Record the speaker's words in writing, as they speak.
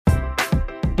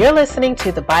You're listening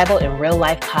to the Bible in Real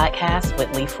Life podcast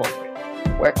with Lee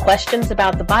Fuller, where questions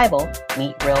about the Bible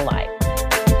meet real life.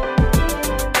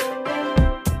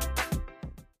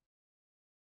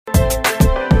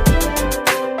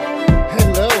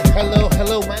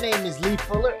 Hello. My name is Lee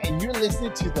Fuller, and you're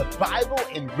listening to the Bible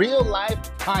in Real Life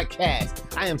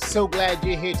podcast. I am so glad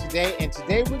you're here today, and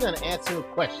today we're going to answer a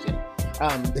question.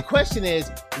 The question is,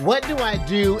 what do I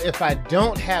do if I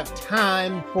don't have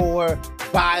time for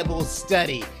Bible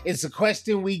study? It's a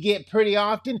question we get pretty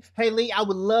often. Hey, Lee, I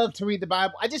would love to read the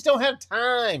Bible. I just don't have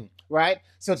time, right?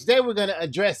 So today we're going to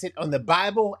address it on the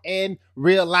Bible in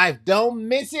Real Life. Don't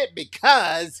miss it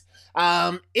because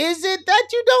is it that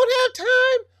you don't have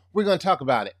time? We're going to talk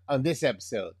about it on this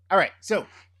episode. All right, so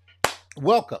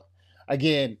welcome.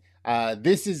 Again,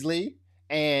 this is Lee,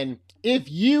 and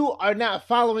if you are not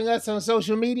following us on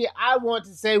social media, I want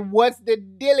to say, what's the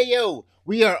dealio?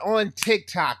 We are on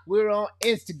TikTok. We're on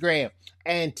Instagram.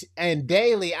 And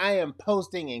daily, I am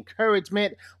posting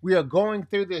encouragement. We are going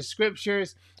through the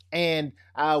scriptures. And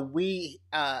the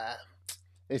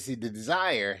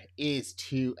desire is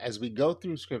to, as we go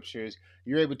through scriptures,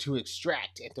 you're able to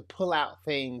extract and to pull out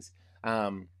things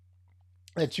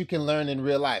that you can learn in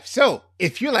real life. So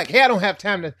if you're like, hey, I don't have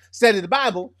time to study the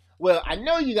Bible, well, I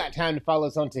know you got time to follow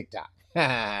us on TikTok,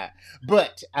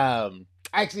 but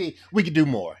actually, we can do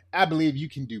more. I believe you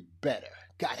can do better.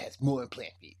 God has more in plan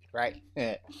for you, right?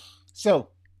 So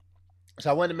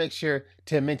I want to make sure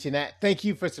to mention that. Thank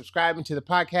you for subscribing to the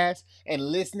podcast and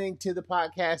listening to the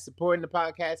podcast, supporting the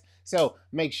podcast. So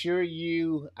make sure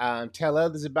you tell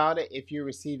others about it if you're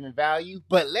receiving value.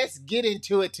 But let's get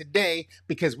into it today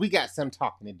because we got some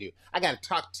talking to do. I got to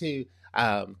talk to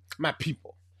my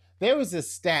people. There was a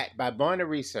stat by Barna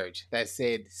Research that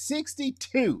said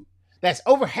 62%, that's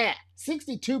over half,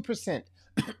 62%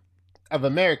 of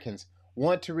Americans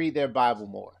want to read their Bible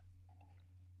more,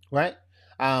 right?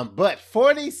 But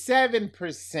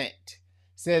 47%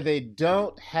 said they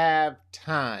don't have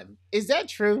time. Is that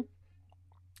true?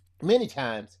 Many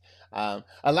times, a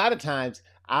lot of times,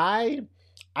 I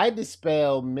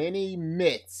dispel many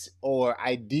myths or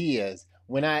ideas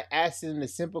when I ask them the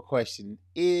simple question,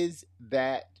 is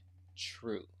that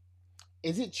true?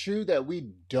 Is it true that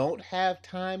we don't have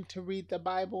time to read the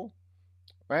Bible,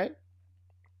 right?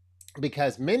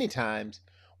 Because many times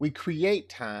we create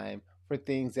time for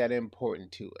things that are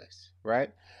important to us,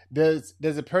 right? Does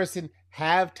a person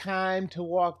have time to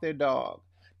walk their dog?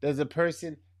 Does a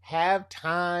person have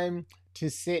time to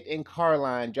sit in car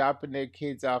line dropping their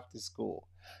kids off to school?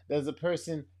 Does a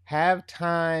person have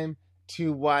time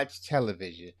to watch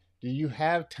television? Do you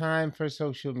have time for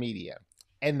social media?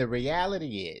 And the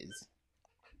reality is,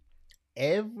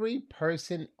 every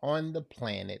person on the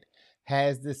planet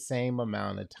has the same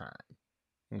amount of time,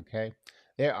 okay?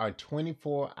 There are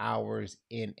 24 hours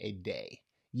in a day.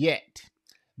 Yet,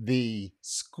 the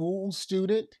school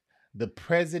student, the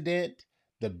president,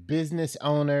 the business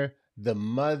owner, the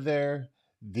mother,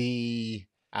 the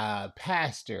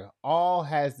pastor, all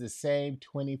has the same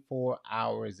 24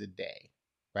 hours a day,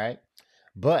 right?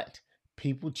 But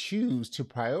people choose to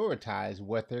prioritize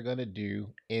what they're going to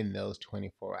do in those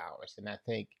 24 hours. And I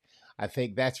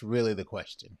think that's really the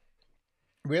question.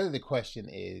 Really, the question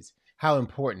is, how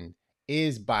important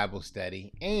is Bible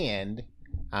study? And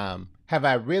have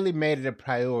I really made it a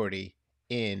priority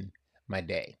in my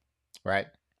day, right?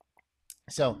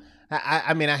 So,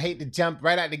 I mean, I hate to jump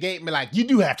right out the gate and be like, you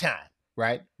do have time,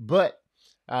 right? But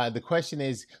the question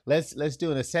is, let's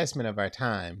do an assessment of our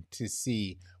time to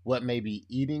see what may be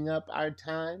eating up our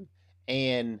time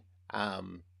and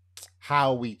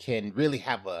how we can really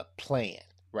have a plan,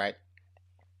 right?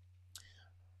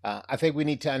 I think we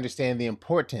need to understand the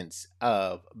importance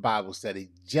of Bible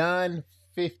study. John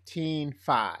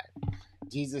 15:5,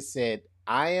 Jesus said,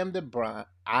 I am the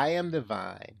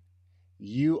vine,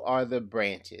 you are the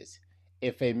branches.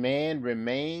 If a man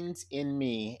remains in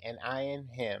me and I in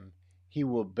him, he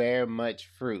will bear much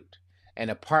fruit. And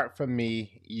apart from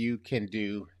me, you can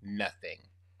do nothing.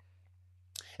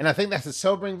 And I think that's a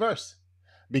sobering verse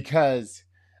because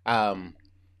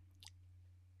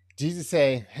Jesus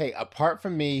saying, hey, apart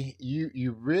from me,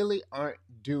 you really aren't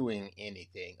doing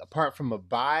anything. Apart from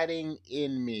abiding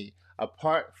in me,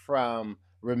 apart from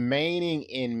remaining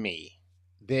in me,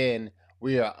 then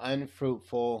we are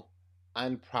unfruitful,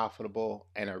 unprofitable,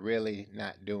 and are really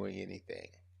not doing anything,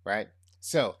 right?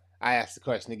 So I ask the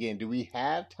question again, do we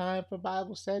have time for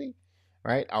Bible study,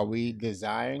 right? Are we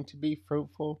desiring to be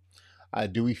fruitful?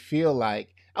 Do we feel like,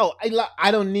 oh, I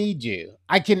don't need you.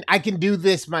 I can do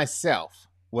this myself.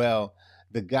 Well,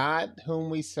 the God whom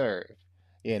we serve,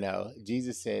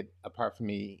 Jesus said, apart from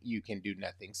me, you can do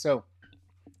nothing. So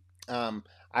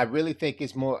I really think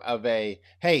it's more of a,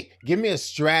 hey, give me a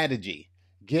strategy.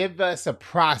 Give us a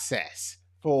process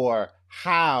for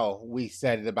how we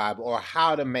study the Bible or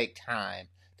how to make time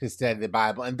to study the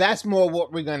Bible. And that's more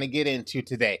what we're going to get into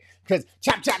today. Because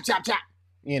chop, chop, chop, chop.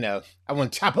 I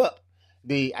want to chop up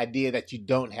the idea that you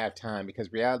don't have time,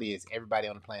 because reality is everybody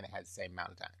on the planet has the same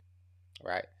amount of time,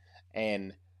 right?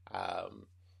 And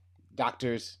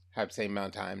doctors have the same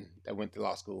amount of time that went to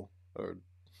law school, or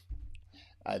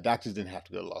doctors didn't have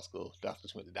to go to law school.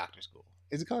 Doctors went to doctor school.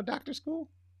 Is it called doctor school?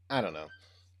 I don't know.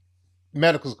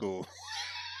 Medical school.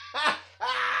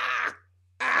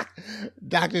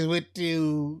 Doctors went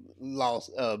to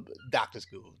doctor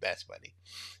school. That's funny.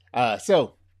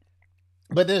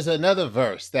 But there's another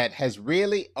verse that has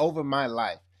really, over my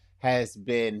life, has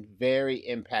been very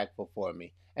impactful for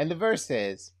me. And the verse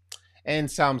says in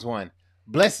Psalms 1,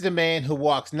 "Blessed the man who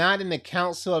walks not in the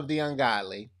counsel of the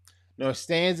ungodly, nor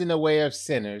stands in the way of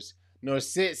sinners, nor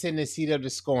sits in the seat of the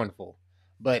scornful,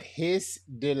 but his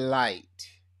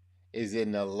delight is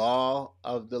in the law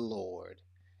of the Lord,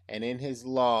 and in his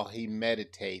law he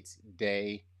meditates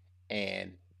day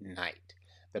and night."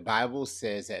 The Bible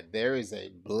says that there is a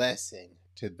blessing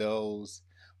to those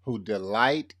who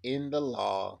delight in the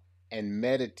law and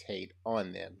meditate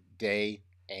on them day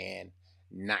and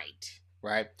night,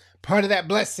 right? Part of that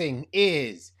blessing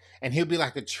is, and he'll be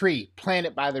like a tree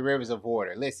planted by the rivers of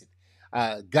water. Listen,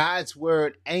 God's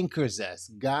word anchors us.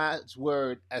 God's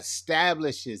word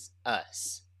establishes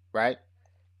us, right?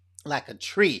 Like a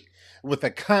tree with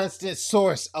a constant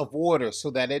source of water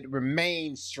so that it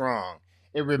remains strong.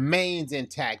 It remains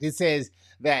intact. It says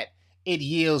that it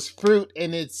yields fruit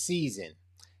in its season.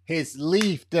 His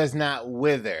leaf does not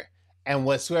wither, and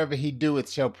whatsoever he doeth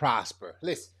shall prosper.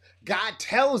 Listen, God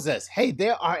tells us, hey,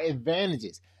 there are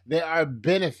advantages. There are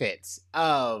benefits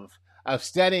of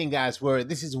studying God's word.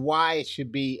 This is why it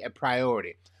should be a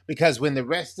priority. Because when the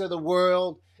rest of the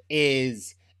world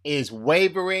is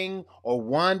wavering or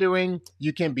wandering,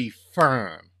 you can be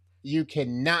firm. You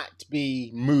cannot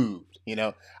be moved.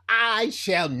 I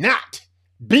shall not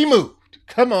be moved.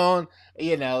 Come on,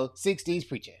 60s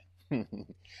preacher.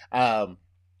 And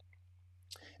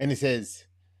it says,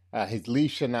 his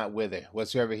leaf shall not wither.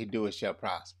 Whatsoever he doeth shall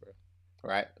prosper.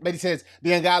 Right? But he says,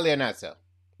 the ungodly are not so.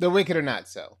 The wicked are not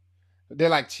so. They're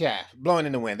like chaff blowing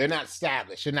in the wind. They're not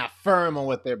established. They're not firm on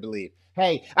what they believe.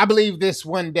 Hey, I believe this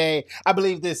one day. I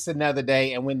believe this another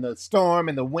day. And when the storm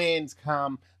and the winds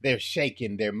come, they're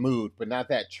shaken, they're moved. But not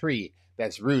that tree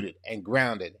that's rooted and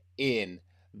grounded in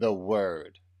the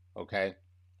word. Okay?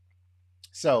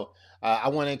 So I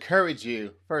want to encourage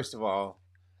you, first of all,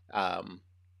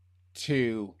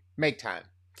 to make time,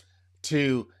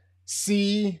 to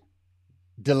see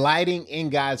delighting in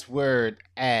God's word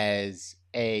as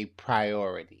a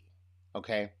priority.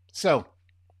 Okay? So,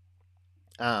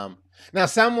 now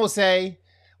some will say,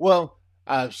 well,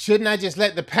 shouldn't I just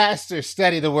let the pastor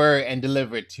study the word and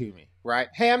deliver it to me? Right?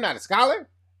 Hey, I'm not a scholar,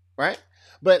 right?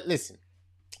 But listen,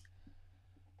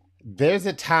 there's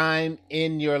a time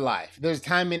in your life. There's a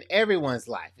time in everyone's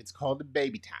life. It's called the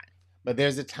baby time. But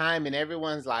there's a time in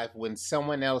everyone's life when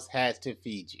someone else has to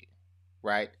feed you,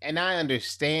 right? And I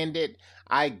understand it.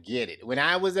 I get it. When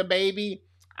I was a baby,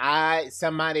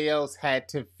 somebody else had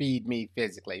to feed me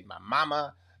physically. My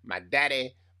mama, my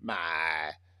daddy,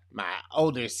 my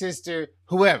older sister,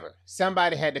 whoever.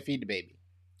 Somebody had to feed the baby.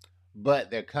 But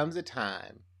there comes a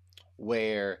time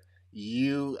where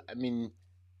you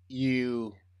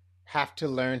have to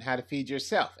learn how to feed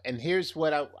yourself. And here's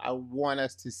what I want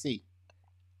us to see.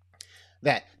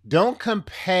 That don't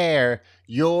compare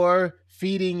your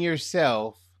feeding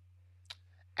yourself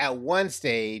at one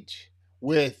stage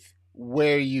with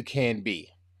where you can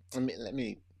be. Let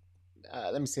me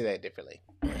say that differently.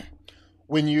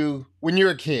 When you're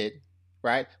a kid,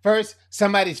 right? First,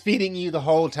 somebody's feeding you the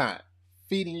whole time.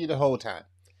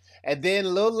 And then a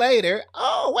little later,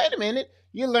 oh, wait a minute,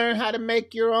 you learn how to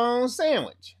make your own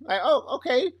sandwich. Like, oh,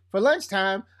 okay, for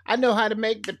lunchtime, I know how to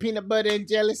make the peanut butter and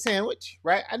jelly sandwich,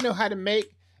 right? I know how to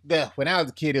make when I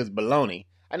was a kid, it was bologna.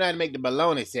 I know how to make the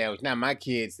bologna sandwich. Now, my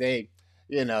kids, they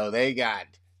got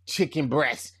chicken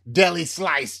breasts, deli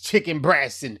sliced chicken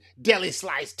breasts, and deli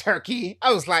sliced turkey.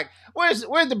 I was like, where's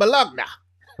the bologna,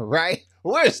 right?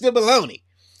 Where's the bologna?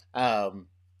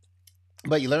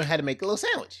 But you learn how to make a little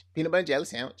sandwich, peanut butter and jelly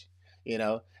sandwich,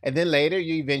 and then later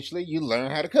you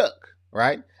learn how to cook,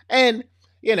 right? And,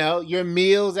 your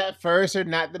meals at first are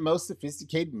not the most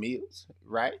sophisticated meals,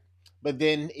 right? But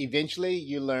then eventually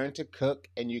you learn to cook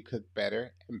and you cook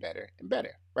better and better and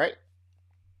better, right?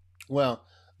 Well,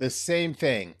 the same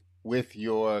thing with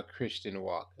your Christian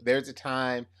walk. There's a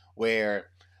time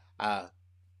where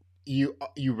you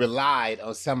relied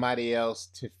on somebody else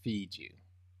to feed you,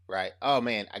 right? Oh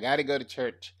man, I got to go to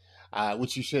church,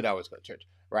 which you should always go to church,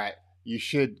 right? You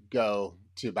should go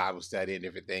to Bible study and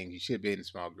different things. You should be in a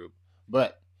small group,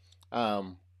 but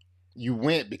um, you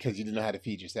went because you didn't know how to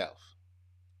feed yourself.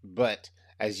 But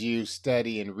as you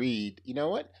study and read, you know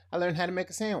what? I learned how to make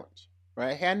a sandwich,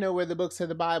 right? Hey, I know where the books of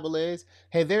the Bible is.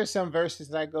 Hey, there's some verses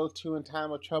that I go to in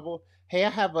time of trouble. Hey, I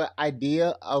have an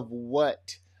idea of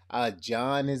what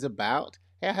John is about.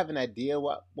 Hey, I have an idea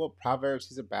what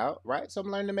Proverbs is about, right? So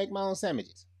I'm learning to make my own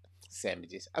sandwiches.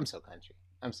 Sandwiches. I'm so country.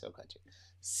 I'm so country.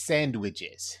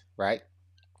 Sandwiches, right?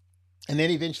 And then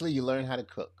eventually you learn how to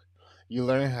cook. You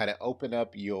learn how to open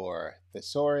up your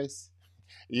thesaurus.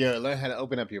 You learn how to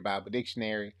open up your Bible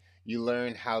dictionary. You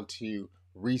learn how to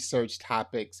research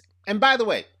topics. And by the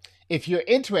way, if you're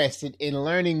interested in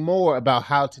learning more about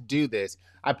how to do this,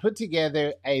 I put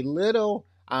together a little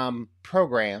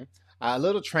program, a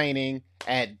little training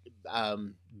at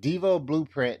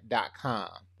devoblueprint.com.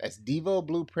 That's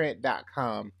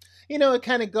devoblueprint.com. You know, it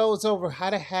kind of goes over how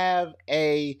to have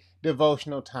a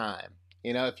devotional time.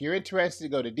 You know, if you're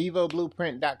interested, go to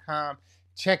devoblueprint.com,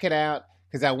 check it out,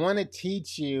 because I want to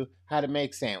teach you how to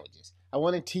make sandwiches. I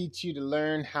want to teach you to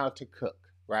learn how to cook,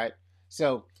 right?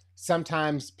 So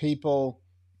sometimes people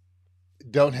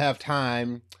don't have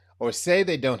time or say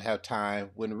they don't have time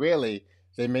when really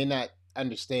they may not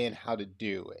understand how to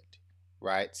do it,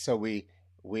 right? So we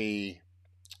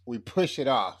push it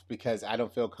off because I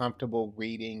don't feel comfortable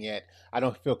reading it. I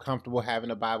don't feel comfortable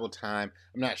having a Bible time.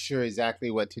 I'm not sure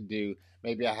exactly what to do.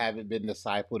 Maybe I haven't been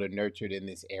discipled or nurtured in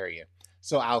this area.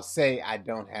 So I'll say I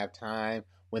don't have time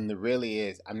when the really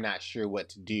is I'm not sure what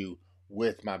to do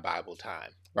with my Bible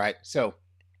time, right? So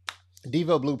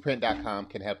devoblueprint.com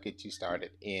can help get you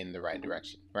started in the right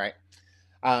direction, right?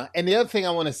 And the other thing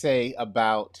I want to say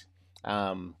about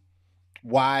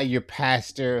why your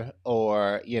pastor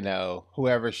or, you know,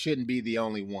 whoever shouldn't be the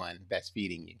only one that's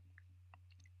feeding you.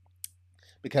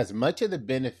 Because much of the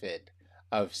benefit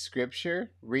of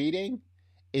scripture reading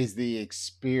is the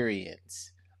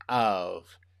experience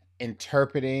of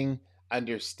interpreting,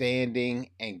 understanding,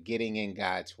 and getting in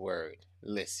God's word.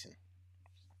 Listen,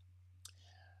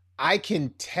 I can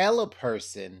tell a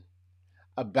person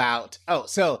about,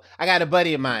 so I got a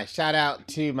buddy of mine. Shout out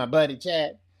to my buddy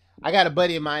Chad. I got a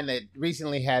buddy of mine that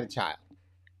recently had a child.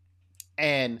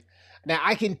 And now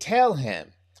I can tell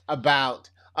him about,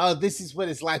 oh, this is what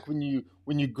it's like when you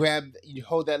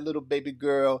hold that little baby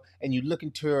girl and you look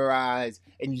into her eyes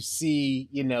and you see,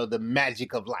 you know, the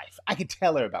magic of life. I could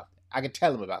tell her about that. I could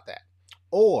tell him about that.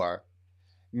 Or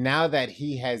now that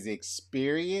he has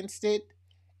experienced it,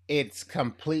 it's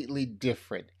completely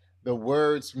different. The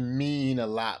words mean a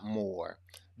lot more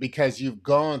because you've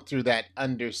gone through that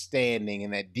understanding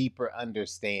and that deeper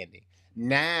understanding.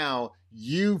 Now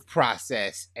you've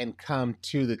processed and come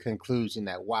to the conclusion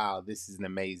that, wow, this is an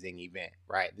amazing event,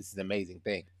 right? This is an amazing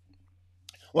thing.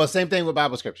 Well, same thing with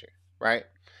Bible scripture, right?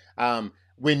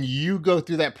 When you go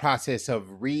through that process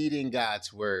of reading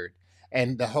God's word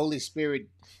and the Holy Spirit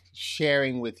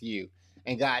sharing with you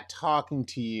and God talking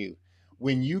to you,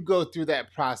 when you go through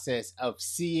that process of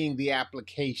seeing the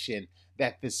application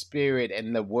that the Spirit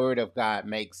and the Word of God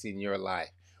makes in your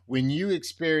life, when you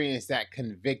experience that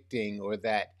convicting or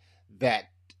that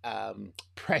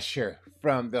pressure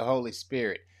from the Holy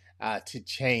Spirit to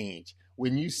change,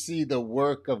 when you see the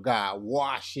work of God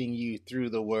washing you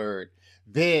through the Word,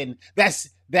 then that's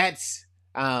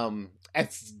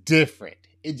different.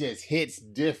 It just hits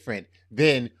different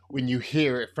than when you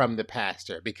hear it from the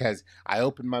pastor. Because I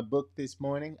opened my book this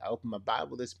morning, I opened my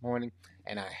Bible this morning,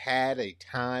 and I had a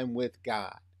time with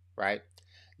God, right?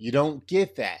 You don't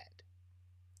get that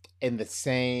in the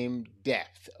same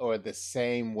depth or the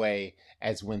same way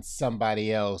as when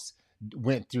somebody else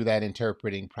went through that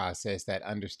interpreting process, that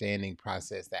understanding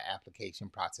process, that application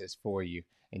process for you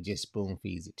and just spoon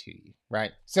feeds it to you,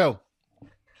 right? So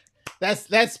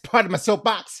that's part of my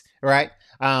soapbox, right?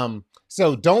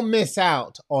 So don't miss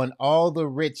out on all the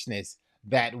richness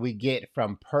that we get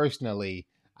from personally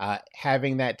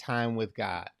having that time with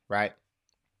God, right?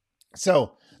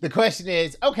 So the question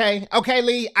is, okay,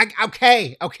 Lee,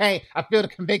 okay, I feel the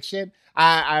conviction.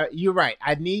 You're right.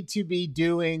 I need to be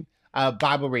doing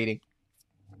Bible reading.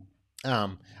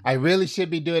 I really should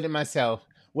be doing it myself.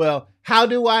 Well, how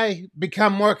do I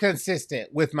become more consistent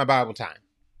with my Bible time?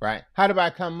 Right? How do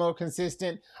I become more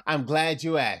consistent? I'm glad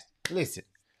you asked. Listen,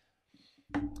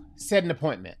 set an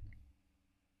appointment.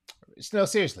 No,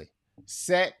 seriously,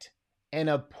 set an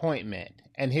appointment.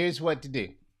 And here's what to do.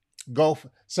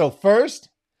 First,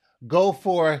 go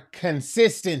for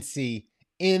consistency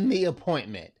in the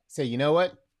appointment. Say, you know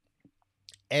what?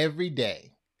 every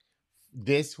day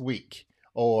this week,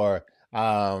 or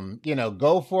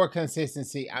go for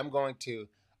consistency. I'm going to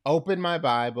open my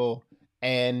Bible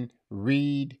and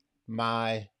read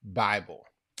my Bible.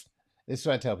 This is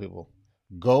what I tell people.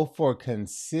 Go for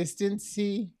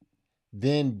consistency,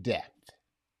 then depth.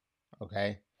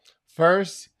 Okay?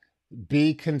 First,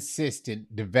 be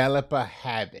consistent. Develop a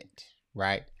habit,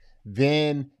 right?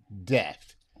 Then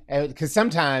depth. Because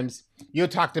sometimes you'll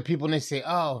talk to people and they say,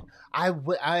 "Oh,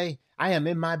 I am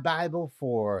in my Bible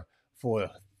for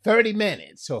 30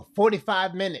 minutes or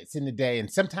 45 minutes in the day,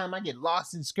 and sometimes I get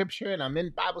lost in scripture and I'm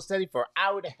in Bible study for an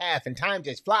hour and a half and time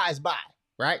just flies by,"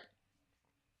 right?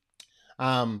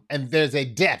 And there's a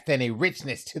depth and a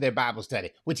richness to their Bible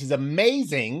study, which is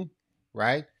amazing,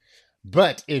 right?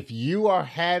 But if you are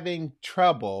having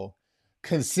trouble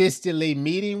consistently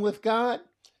meeting with God,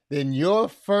 then your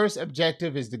first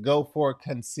objective is to go for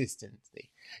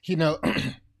consistency. When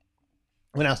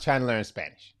I was trying to learn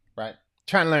Spanish, right?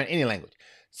 Trying to learn any language.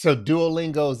 So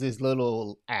Duolingo is this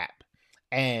little app.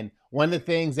 And one of the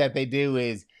things that they do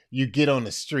is you get on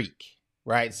a streak,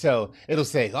 right? So it'll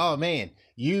say, "Oh man,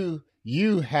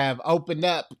 you have opened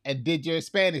up and did your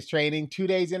Spanish training 2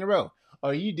 days in a row,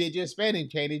 or you did your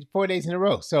Spanish training 4 days in a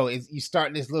row." So you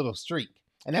start this little streak.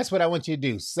 And that's what I want you to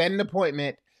do. Set an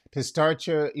appointment to start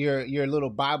your little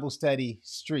Bible study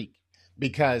streak,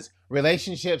 because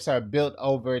relationships are built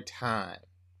over time.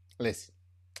 Listen,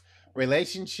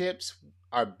 relationships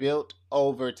are built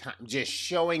over time, just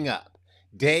showing up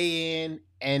day in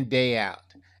and day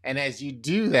out. And as you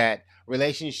do that,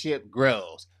 relationship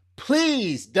grows.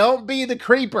 Please don't be the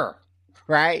creeper,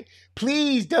 right?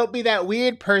 Please don't be that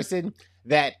weird person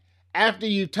that after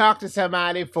you talk to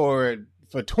somebody for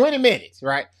 20 minutes,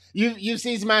 right? You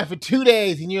see somebody for 2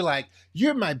 days and you're like,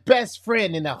 "You're my best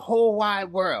friend in the whole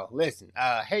wide world." Listen,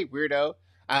 hey, weirdo,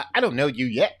 I don't know you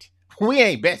yet. We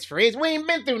ain't best friends. We ain't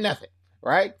been through nothing,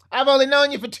 right? I've only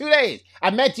known you for 2 days.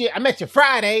 I met you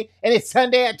Friday and it's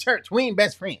Sunday at church. We ain't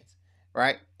best friends,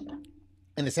 right?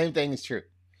 And the same thing is true.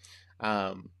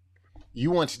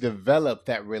 You want to develop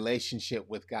that relationship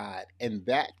with God, and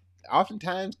that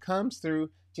oftentimes comes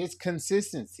through just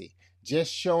consistency,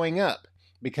 just showing up.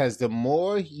 Because the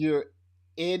more you're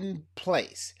in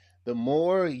place, the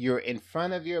more you're in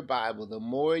front of your Bible, the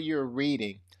more you're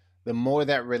reading, the more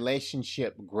that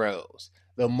relationship grows,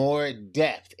 the more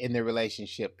depth in the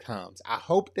relationship comes. I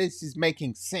hope this is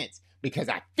making sense, because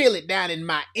I feel it down in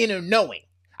my inner knowing.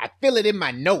 I feel it in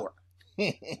my knower.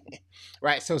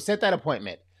 Right? So set that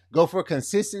appointment. Go for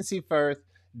consistency first,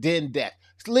 then depth.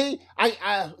 Lee,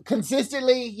 I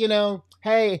consistently,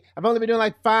 hey, I've only been doing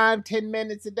like 5-10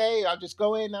 minutes a day. I'll just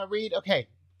go in and I'll read. Okay,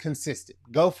 consistent.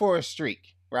 Go for a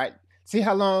streak, right? See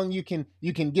how long you can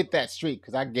get that streak,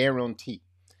 because I guarantee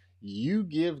you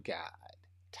give God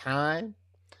time,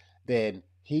 then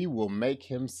he will make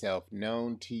himself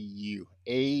known to you.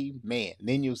 Amen. And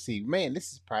then you'll see, man,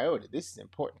 this is priority. This is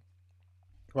important,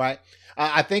 right?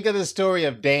 I think of the story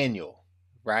of Daniel,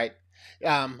 right?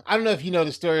 I don't know if you know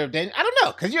the story of Daniel. I don't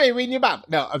know, because you ain't reading your Bible.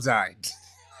 No, I'm sorry.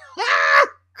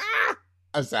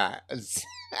 I'm sorry.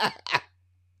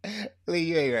 Lee,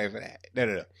 you ain't ready for that.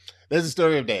 No. There's a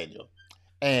story of Daniel.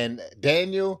 And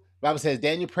Daniel, the Bible says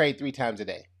Daniel prayed 3 times a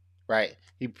day, right?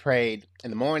 He prayed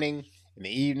in the morning, in the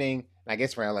evening, and I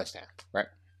guess around lunchtime, right?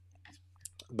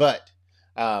 But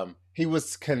he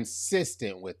was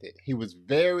consistent with it. He was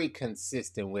very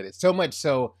consistent with it. So much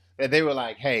so that they were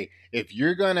like, "Hey, if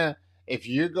you're going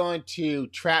to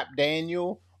trap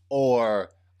Daniel,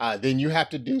 or then you have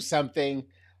to do something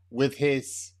with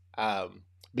his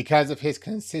because of his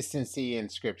consistency in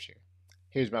scripture."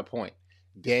 Here's my point.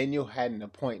 Daniel had an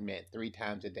appointment 3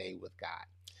 times a day with God.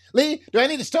 Lee, do I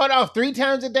need to start off 3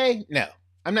 times a day? No,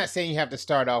 I'm not saying you have to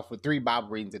start off with 3 Bible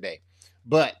readings a day.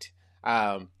 But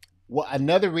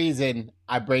another reason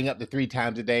I bring up the 3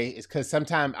 times a day is because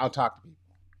sometimes I'll talk to people,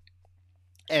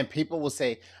 and people will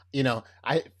say,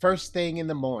 first thing in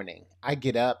the morning, I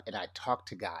get up and I talk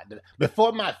to God.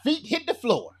 Before my feet hit the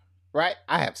floor, right?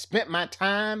 I have spent my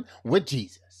time with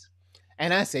Jesus.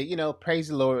 And I say, praise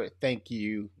the Lord. Thank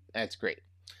you. That's great.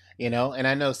 And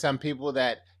I know some people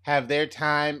that have their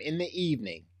time in the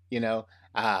evening.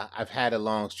 I've had a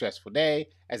long, stressful day.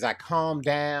 As I calm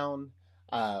down,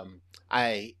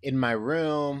 in my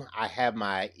room, I have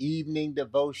my evening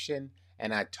devotion,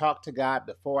 and I talk to God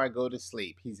before I go to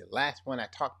sleep. He's the last one I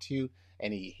talk to,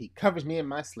 and he covers me in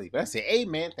my sleep. I say,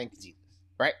 amen, thank you, Jesus,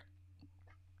 right?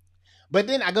 But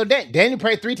then I go, Daniel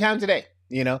prayed 3 times a day,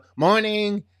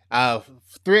 morning,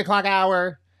 3 o'clock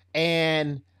hour,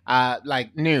 and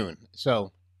like noon.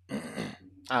 So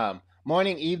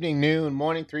morning, evening, noon,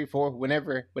 morning, 3, 4,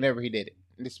 whenever he did it.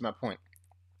 And this is my point.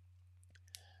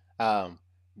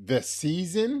 the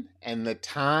season and the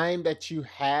time that you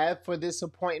have for this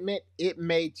appointment, it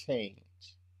may change.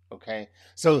 Okay.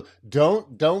 So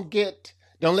don't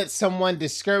let someone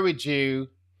discourage you,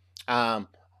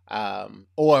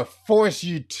 or force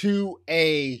you to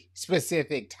a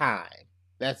specific time.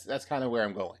 That's kind of where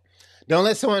I'm going. Don't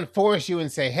let someone force you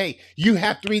and say, hey, you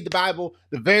have to read the Bible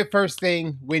the very first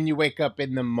thing when you wake up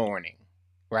in the morning,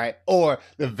 right? Or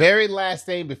the very last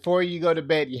thing before you go to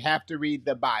bed, you have to read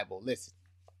the Bible. Listen,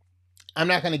 I'm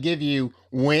not going to give you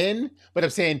when, but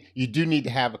I'm saying you do need to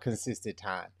have a consistent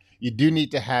time. You do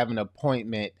need to have an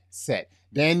appointment set.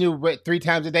 Daniel read 3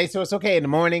 times a day, so it's okay in the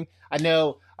morning. I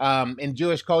know in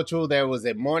Jewish culture, there was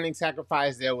a morning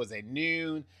sacrifice, there was a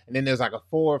noon, and then there's like a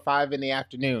 4 or 5 in the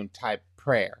afternoon type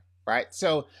prayer, right?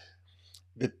 So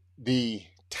the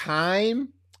time,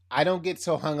 I don't get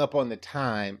so hung up on the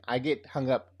time. I get hung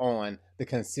up on the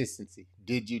consistency.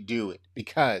 Did you do it?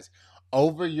 Because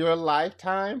over your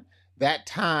lifetime, that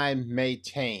time may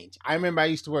change. I remember I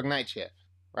used to work night shift,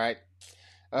 right?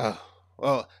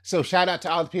 Well, so shout out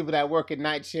to all the people that work at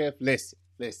night shift. Listen.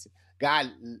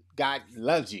 God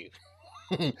loves you.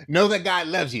 Know that God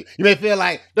loves you. You may feel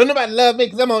like, don't nobody love me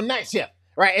because I'm on night shift,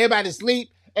 right? Everybody sleep.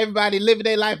 Everybody living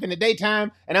their life in the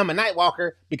daytime, and I'm a night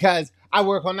walker because I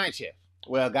work on night shift.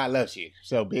 Well, God loves you,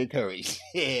 so be encouraged.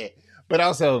 Yeah. But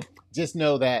also, just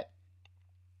know that,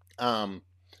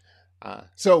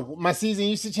 so my season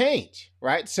used to change,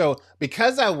 right? So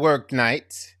because I worked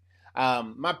nights,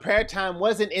 my prayer time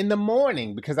wasn't in the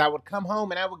morning because I would come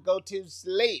home and I would go to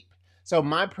sleep. So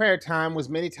my prayer time was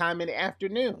many times in the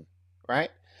afternoon, right?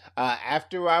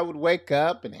 After I would wake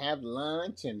up and have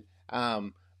lunch and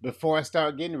before I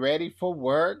start getting ready for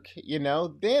work,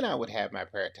 then I would have my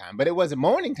prayer time. But it wasn't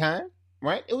morning time,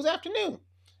 right? It was afternoon,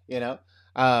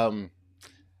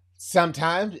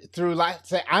 Sometimes through life,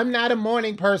 say, I'm not a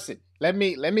morning person. Let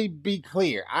me be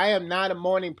clear. I am not a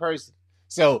morning person.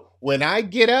 So when I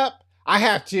get up, I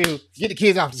have to get the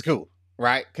kids off to school,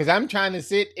 right? Because I'm trying to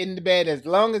sit in the bed as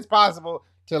long as possible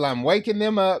till I'm waking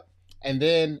them up, and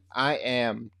then I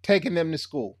am taking them to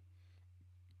school.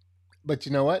 But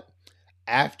you know what?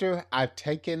 After I've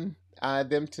taken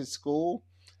them to school,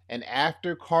 and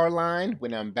after Carline,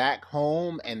 when I'm back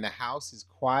home and the house is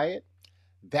quiet,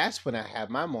 that's when I have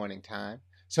my morning time.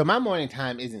 So my morning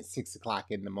time isn't 6 o'clock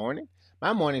in the morning.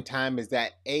 My morning time is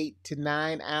that 8 to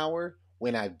 9 hour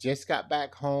when I've just got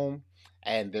back home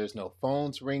and there's no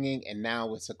phones ringing, and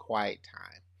now it's a quiet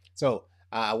time. So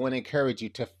I want to encourage you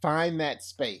to find that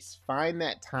space, find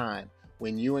that time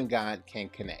when you and God can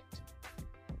connect.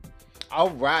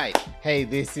 All right. Hey,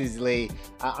 this is Lee.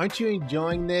 Aren't you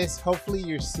enjoying this? Hopefully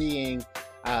you're seeing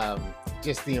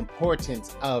just the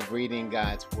importance of reading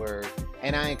God's word.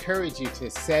 And I encourage you to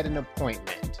set an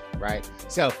appointment, right?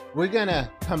 So we're going to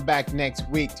come back next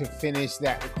week to finish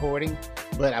that recording.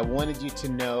 But I wanted you to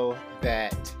know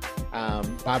that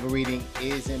Bible reading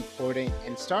is important.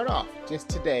 And start off just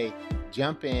today,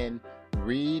 jump in,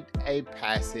 read a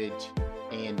passage,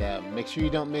 and make sure you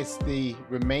don't miss the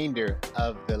remainder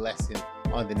of the lesson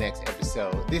on the next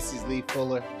episode. This is Lee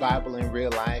Fuller, Bible in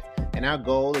Real Life, and our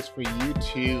goal is for you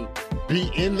to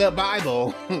be in the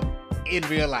Bible in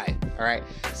real life. All right.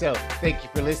 So thank you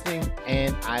for listening,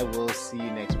 and I will see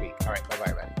you next week. All right.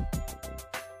 Bye-bye.